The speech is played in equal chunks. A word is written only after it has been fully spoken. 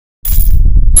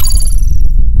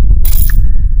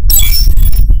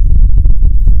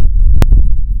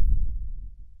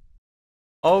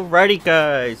Alrighty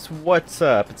guys, what's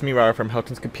up? It's me, Rara from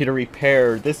Helton's Computer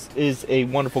Repair. This is a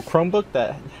wonderful Chromebook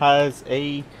that has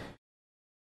a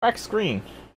cracked screen.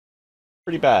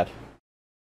 Pretty bad.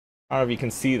 I don't know if you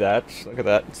can see that. Look at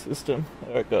that system.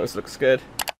 There it goes, looks good.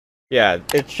 Yeah,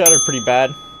 it's shattered pretty bad.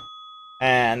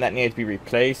 And that needed to be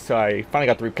replaced, so I finally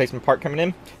got the replacement part coming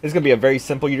in. This is going to be a very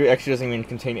simple unit. It actually doesn't even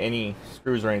contain any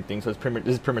screws or anything, so this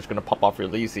is pretty much going to pop off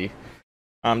real easy.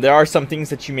 There are some things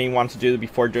that you may want to do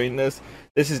before doing this.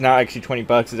 This is not actually 20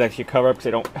 bucks. It's actually a cover-up because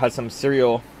I don't have some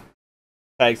serial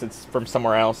tags that's from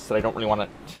somewhere else that I don't really want to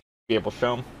be able to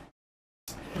show them.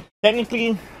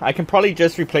 Technically, I can probably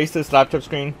just replace this laptop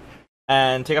screen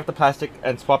and take off the plastic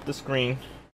and swap the screen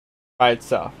by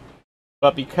itself.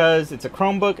 But because it's a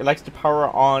Chromebook, it likes to power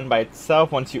on by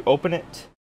itself once you open it.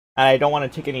 And I don't want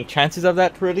to take any chances of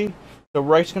that, really. So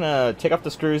we're just going to take off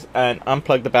the screws and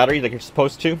unplug the battery like you're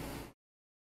supposed to.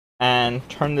 And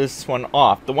turn this one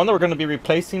off. The one that we're going to be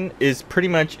replacing is pretty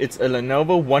much, it's a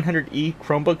Lenovo 100e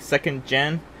Chromebook 2nd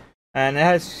gen. And it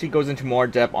actually goes into more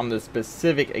depth on the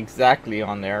specific exactly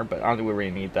on there, but I don't think we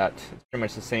really need that. It's pretty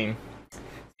much the same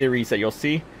series that you'll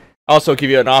see. I'll also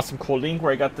give you an awesome cool link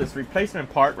where I got this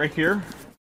replacement part right here.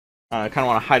 I kind of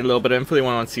want to hide a little bit of info, they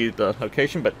want to see the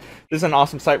location, but this is an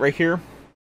awesome site right here.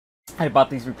 I bought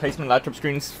these replacement laptop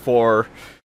screens for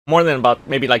more than about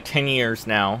maybe like 10 years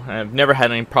now. I've never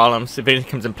had any problems. If anything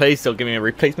comes in place, they'll give me a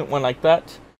replacement one like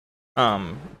that.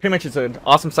 Pretty much it's an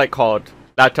awesome site called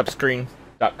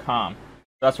laptopscreen.com.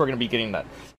 That's where we're going to be getting that.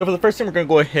 So for the first thing, we're going to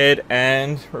go ahead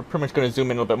and we're pretty much going to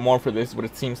zoom in a little bit more for this, what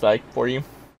it seems like for you.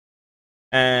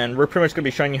 And we're pretty much going to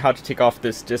be showing you how to take off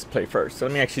this display first. So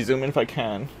let me actually zoom in if I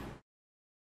can.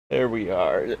 There we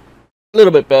are. A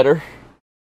little bit better.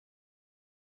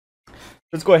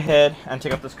 Let's go ahead and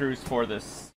take off the screws for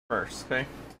this first, okay?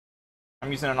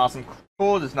 I'm using an awesome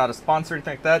tool. This is not a sponsor or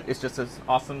anything like that. It's just an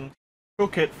awesome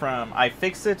toolkit from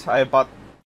iFixit. I bought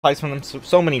parts from them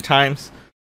so many times,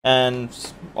 and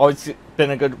always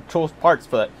been a good parts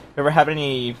for that. If you ever have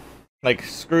any like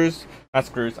screws, not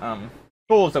screws,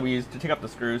 tools that we use to take off the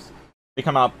screws, they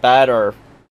come out bad or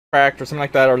cracked or something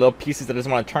like that, or little pieces that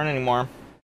doesn't want to turn anymore,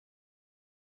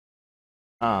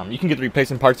 you can get the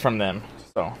replacement parts from them.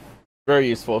 So very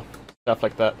useful stuff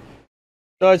like that.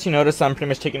 So as you notice, I'm pretty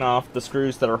much taking off the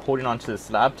screws that are holding onto this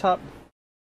laptop.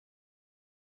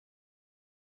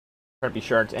 Try to be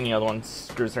sure it's any other ones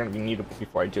screws are going to be needed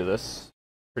before I do this.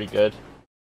 Pretty good.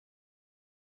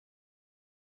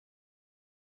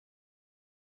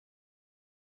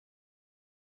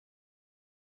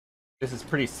 This is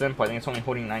pretty simple. I think it's only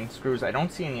holding 9 screws. I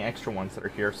don't see any extra ones that are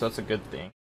here, so that's a good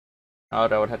thing. I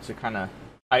would have to kind of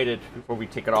hide it before we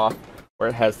take it off, where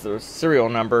it has the serial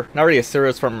number. Not really a serial,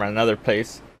 it's from another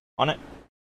place on it.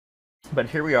 But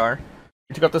here we are.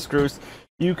 We took out the screws.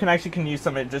 You can use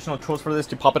some additional tools for this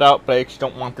to pop it out, but I actually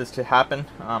don't want this to happen.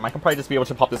 I can probably just be able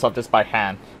to pop this off just by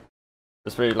hand.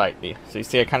 Just very lightly. So you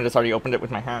see I kind of just already opened it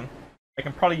with my hand. I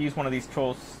can probably use one of these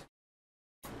tools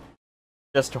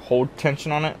just to hold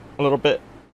tension on it a little bit.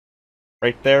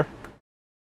 Right there.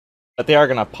 But they are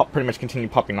going to pretty much continue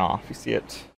popping off. You see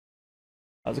it?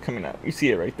 How's it coming out? You see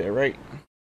it right there, right?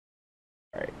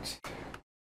 Alright.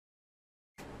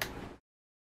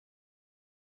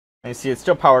 And you see it's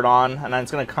still powered on, and then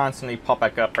it's going to constantly pop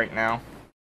back up right now.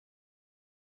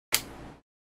 There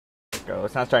it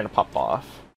goes. Now it's starting to pop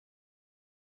off.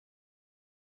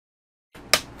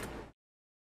 I'm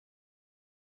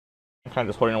kind of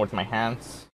just holding it with my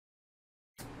hands.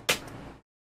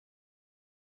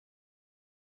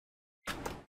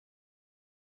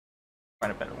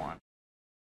 Find a better one.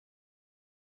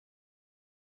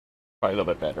 Probably a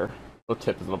little bit better. The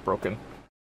tip is a little broken.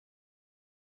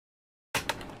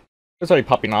 It's already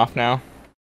popping off now.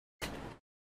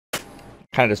 Kind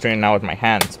of just doing it now with my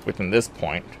hands within this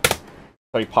point. It's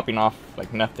already popping off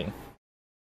like nothing. It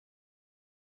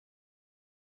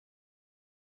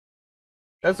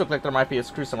does look like there might be a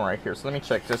screw somewhere right here, so let me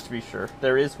check just to be sure.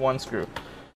 There is one screw.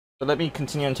 So let me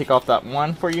continue and take off that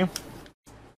one for you.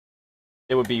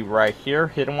 It would be right here,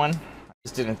 hidden one. I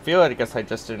just didn't feel it. I guess I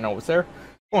just didn't know it was there.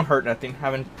 Won't hurt nothing.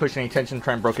 Haven't pushed any tension,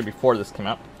 try and broke it before this came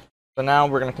up. So now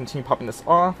we're going to continue popping this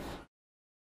off.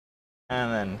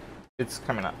 And then it's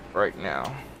coming up right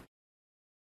now.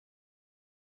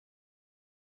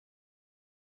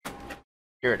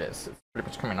 Here it is. It's pretty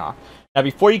much coming off. Now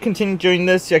before you continue doing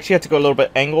this, you actually have to go a little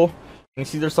bit angle. And you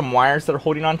see there's some wires that are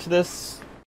holding on to this.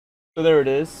 So there it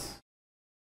is.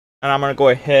 And I'm going to go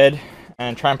ahead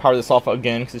and try and power this off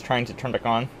again because it's trying to turn back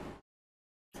on.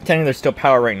 Technically there's still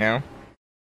power right now.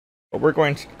 But we're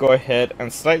going to go ahead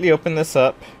and slightly open this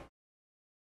up.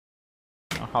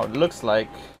 How it looks like.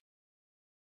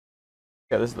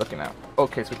 Yeah, this is looking out.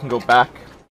 Okay, so we can go back.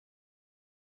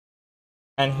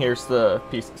 And here's the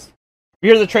pieces. If you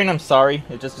hear the train, I'm sorry.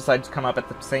 It just decided to come up at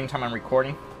the same time I'm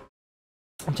recording.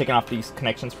 I'm taking off these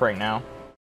connections for right now.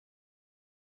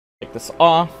 Take this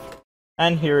off.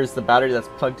 And here is the battery that's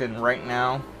plugged in right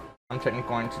now. I'm technically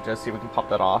going to just see if we can pop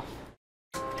that off.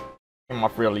 Came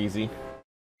off real easy.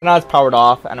 Now it's powered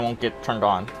off and it won't get turned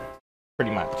on.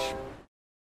 Pretty much.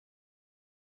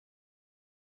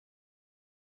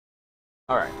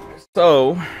 Alright,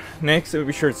 so next we'll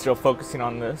be sure it's still focusing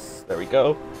on this. There we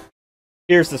go.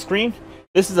 Here's the screen.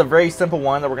 This is a very simple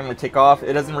one that we're going to take off.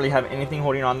 It doesn't really have anything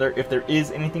holding on there. If there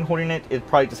is anything holding it, it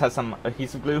probably just has some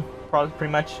adhesive glue, probably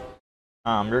pretty much.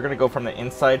 We're going to go from the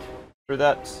inside through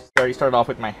that. So I already started off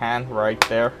with my hand right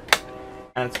there.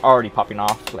 And it's already popping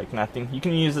off like nothing. You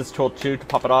can use this tool too to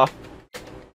pop it off.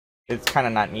 It's kind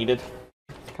of not needed.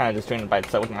 It's kind of just doing it by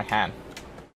itself with my hand.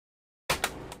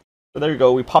 So there you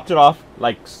go, we popped it off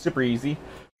like super easy.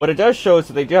 What it does show is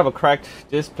that they do have a cracked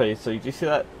display. So you see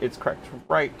that? It's cracked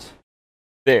right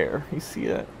there. You see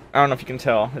that? I don't know if you can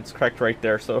tell. It's cracked right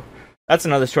there. So that's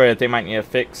another story that they might need to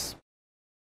fix.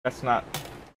 That's not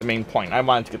the main point. I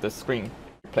wanted to get this screen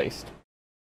replaced.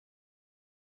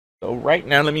 So right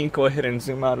now, let me go ahead and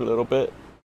zoom out a little bit.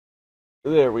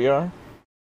 There we are.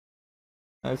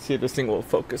 Let's see if this thing will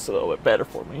focus a little bit better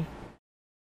for me.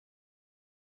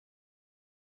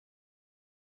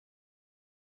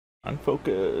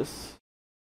 Unfocus.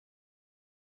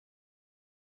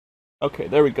 Okay,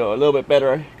 there we go. A little bit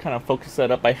better. I kind of focused that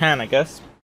up by hand, I guess.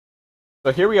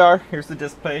 So here we are. Here's the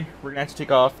display. We're going to have to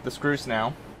take off the screws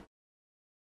now.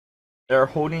 They're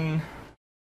holding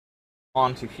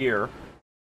onto here.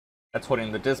 That's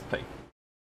holding the display.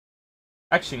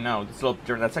 Actually, no. This little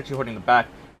different. That's actually holding the back.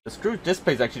 The screw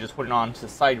display is actually just holding on to the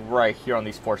side right here on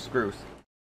these 4 screws.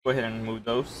 Go ahead and move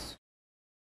those.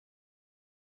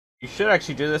 You should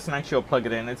actually do this and actually plug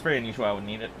it in. It's very unusual I would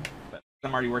need it. But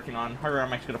I'm already working on hardware.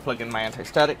 I'm actually going to plug in my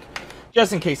anti-static.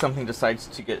 Just in case something decides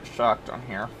to get shocked on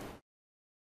here.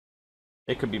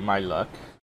 It could be my luck.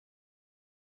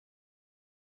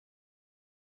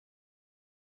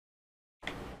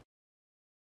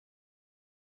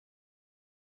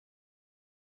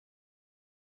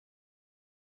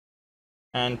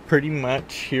 And pretty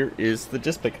much here is the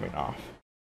display coming off.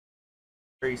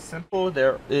 Very simple.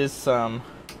 There is some...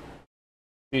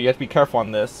 You have to be careful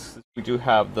on this. We do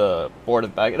have the board at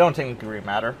the back. It don't technically really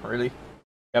matter, really. You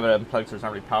have it unplugged so there's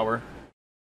not really power.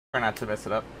 Try not to mess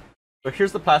it up. So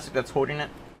here's the plastic that's holding it.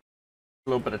 A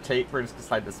little bit of tape. We're just going to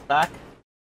slide this back.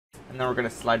 And then we're going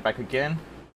to slide back again.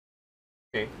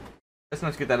 Okay. Just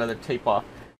need to get that other tape off.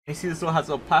 And you see this little has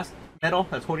a little plastic metal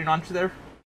that's holding onto there?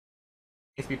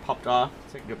 Needs to be popped off,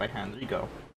 so I can do it by hand. There you go.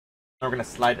 Now we're going to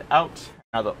slide it out.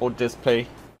 Now the old display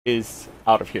is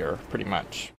out of here, pretty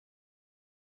much.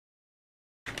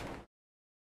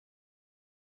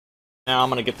 Now I'm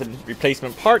going to get the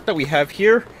replacement part that we have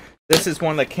here. This is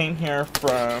one that came here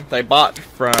from, that I bought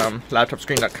from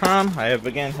laptopscreen.com. I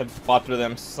have bought through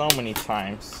them so many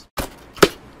times.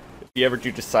 If you ever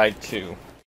do decide to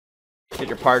get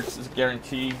your parts, it's a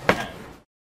guarantee and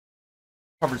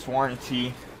covers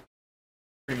warranty.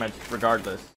 Pretty much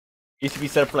regardless. It used to be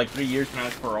set up for like 3 years, now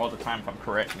it's for all the time if I'm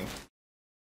correct.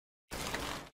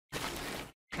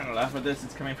 Kind of laugh at this.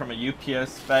 It's coming from a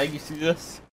UPS bag. You see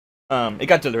this? It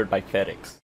got delivered by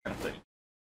FedEx. Kind of thing.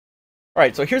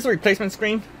 Alright, so here's the replacement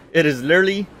screen. It is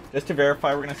literally, just to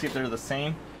verify, we're going to see if they're the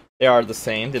same. They are the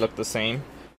same. They look the same.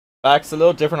 Back's a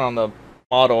little different on the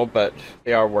model, but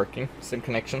they are working. Same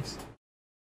connections.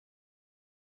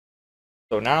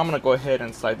 So now I'm going to go ahead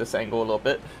and slide this angle a little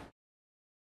bit.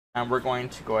 And we're going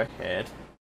to go ahead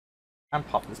and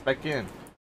pop this back in.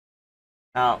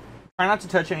 Now, try not to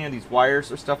touch any of these wires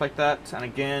or stuff like that. And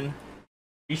again,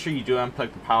 be sure you do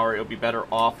unplug the power. It'll be better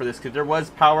off for this. Because there was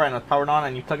power and it was powered on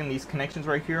and you plug in these connections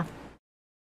right here.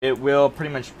 It will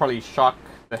pretty much probably shock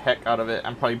the heck out of it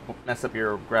and probably mess up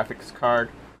your graphics card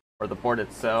or the board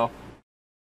itself.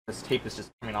 This tape is just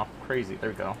coming off crazy. There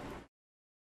we go.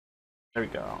 There we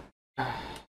go. Go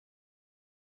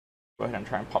ahead and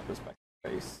try and pop this back.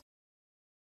 Place.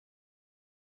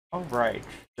 Alright,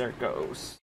 there it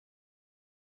goes.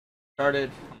 Started.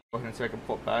 I'm going to go ahead and see if I can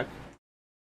pull it back.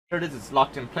 There it is, it's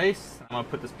locked in place. I'm going to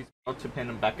put this piece of to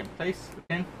pin back in place, the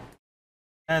pin.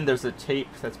 And there's a tape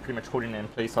that's pretty much holding it in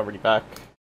place already back.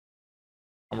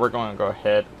 And we're going to go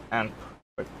ahead and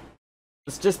put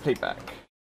this display back.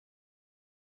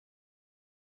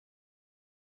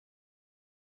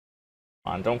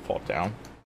 Come on, don't fall down.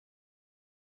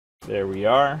 There we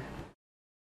are.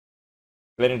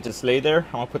 Let it just lay there.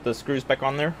 I'm going to put the screws back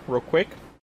on there real quick.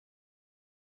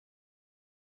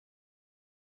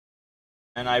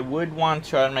 And I would want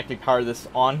to automatically power this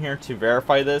on here to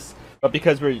verify this, but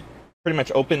because we're pretty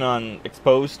much open on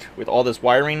exposed with all this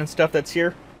wiring and stuff that's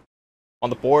here on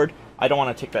the board, I don't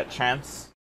want to take that chance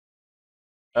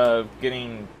of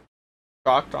getting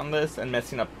shocked on this and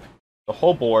messing up the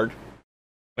whole board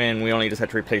when we only just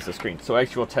have to replace the screen. So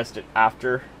actually we'll test it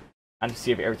after and to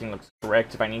see if everything looks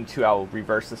correct. If I need to, I'll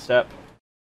reverse the step.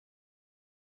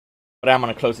 But I'm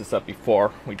going to close this up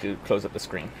before we do close up the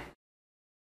screen.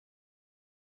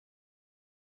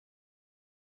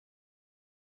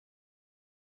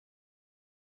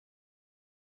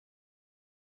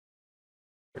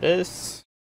 There it is.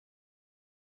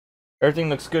 Everything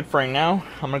looks good for right now.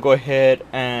 I'm going to go ahead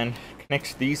and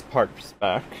connect these parts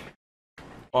back.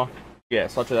 Well, yeah,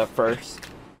 so I'll do that first.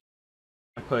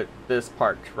 I put this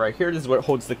part right here. This is what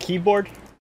holds the keyboard.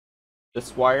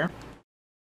 This wire.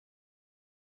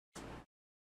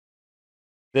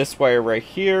 This wire right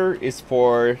here is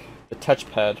for the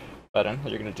touchpad button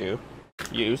that you're going to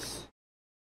use.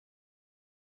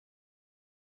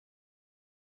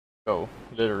 So,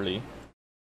 literally,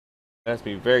 you have to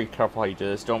be very careful how you do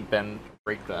this. Don't bend,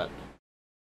 break that.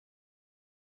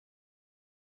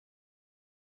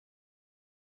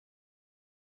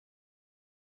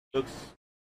 Looks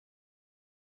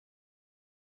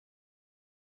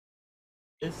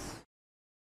this.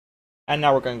 And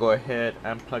now we're going to go ahead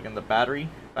and plug in the battery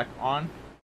back on.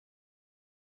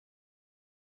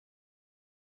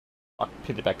 I'll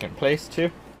put it back in place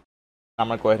too. I'm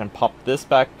going to go ahead and pop this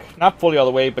back, not fully all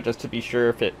the way, but just to be sure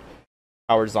if it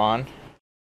powers on.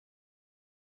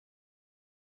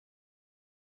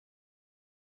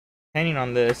 Depending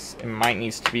on this, it might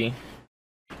need to be.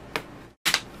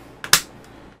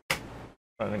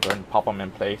 I'm going to go ahead and pop them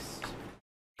in place.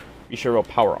 Be sure it'll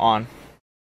power on.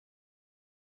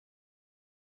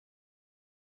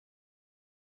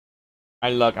 My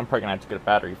luck, I'm probably going to have to get a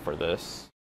battery for this.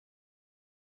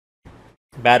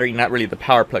 Battery, not really the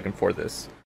power plug-in for this.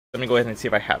 Let me go ahead and see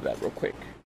if I have that real quick.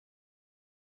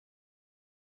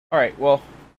 Alright, well,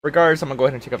 regardless, I'm going to go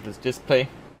ahead and take off this display.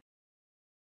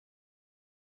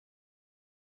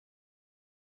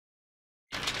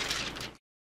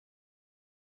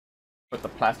 Put the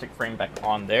plastic frame back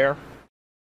on there.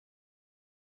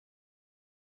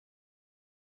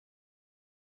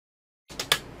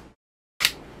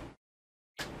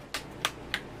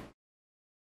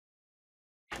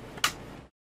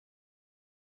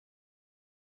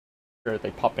 Sure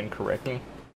they pop in correctly.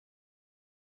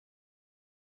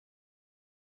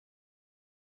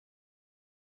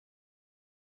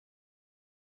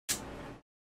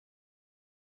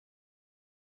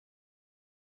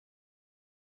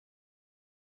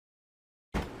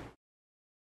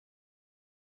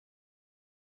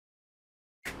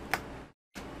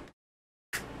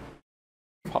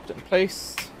 Popped in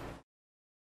place.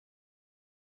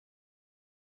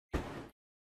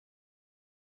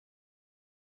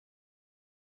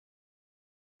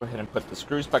 Go ahead and put the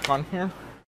screws back on here.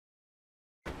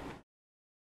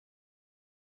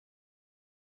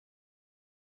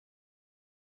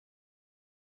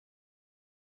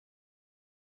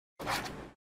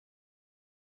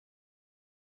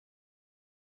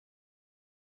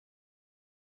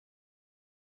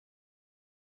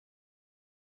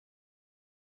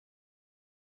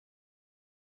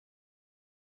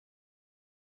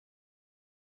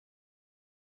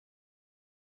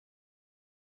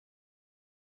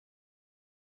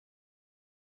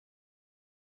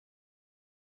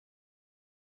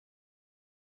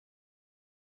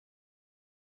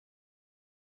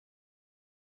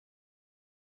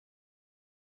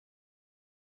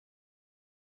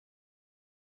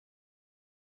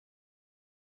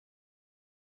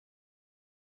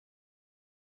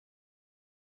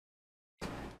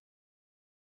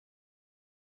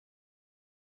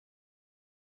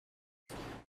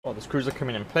 Well, the screws are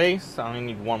coming in place. I only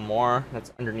need one more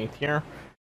that's underneath here.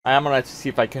 I am going to see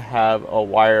if I can have a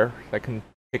wire that can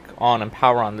pick on and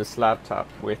power on this laptop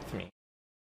with me.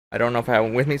 I don't know if I have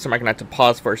one with me, so I'm going to have to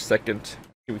pause for a second. See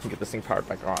if we can get this thing powered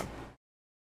back on.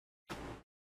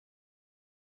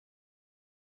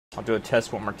 I'll do a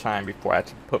test one more time before I have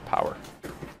to put power.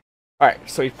 Alright,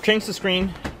 so we've changed the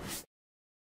screen.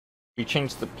 We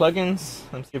changed the plugins.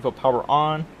 Let's see if it'll power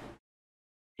on.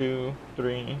 2,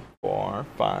 3, 4,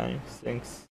 5,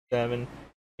 6, 7,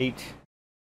 8,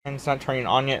 and it's not turning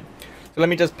on yet. So let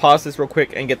me just pause this real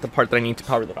quick and get the part that I need to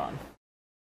power that on.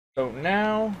 So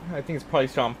now, I think it's probably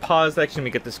still on pause. Actually, let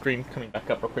me get the screen coming back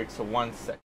up real quick, so 1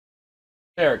 second.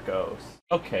 There it goes.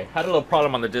 Okay, had a little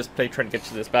problem on the display trying to get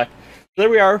to this back. So there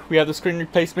we are. We have the screen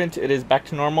replacement. It is back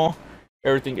to normal.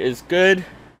 Everything is good,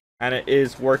 and it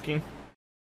is working.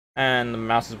 and the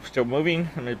mouse is still moving.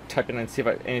 I'm going to type in and see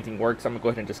if anything works. I'm going to go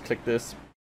ahead and just click this.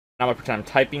 Now I'm going to pretend I'm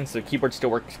typing, so the keyboard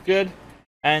still works good,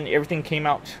 and everything came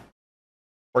out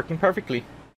working perfectly.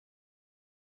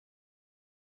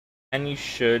 And you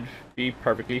should be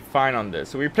perfectly fine on this.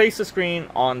 So we replaced the screen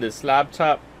on this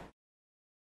laptop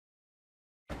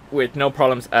with no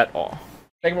problems at all.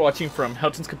 Thank you for watching from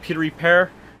Helton's Computer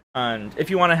Repair. And if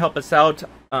you want to help us out,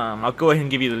 I'll go ahead and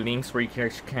give you the links where you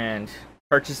can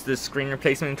purchase this screen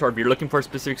replacement, or if you're looking for a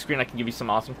specific screen, I can give you some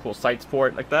awesome cool sites for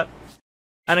it like that.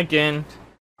 And again,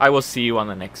 I will see you on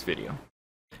the next video.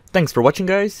 Thanks for watching,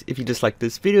 guys. If you disliked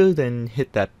this video, then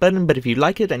hit that button. But if you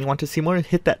like it and you want to see more,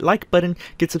 hit that like button,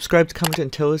 get subscribed, comment,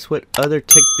 and tell us what other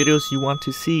tech videos you want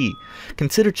to see.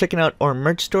 Consider checking out our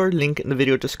merch store, link in the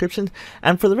video description.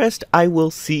 And for the rest, I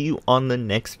will see you on the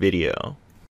next video.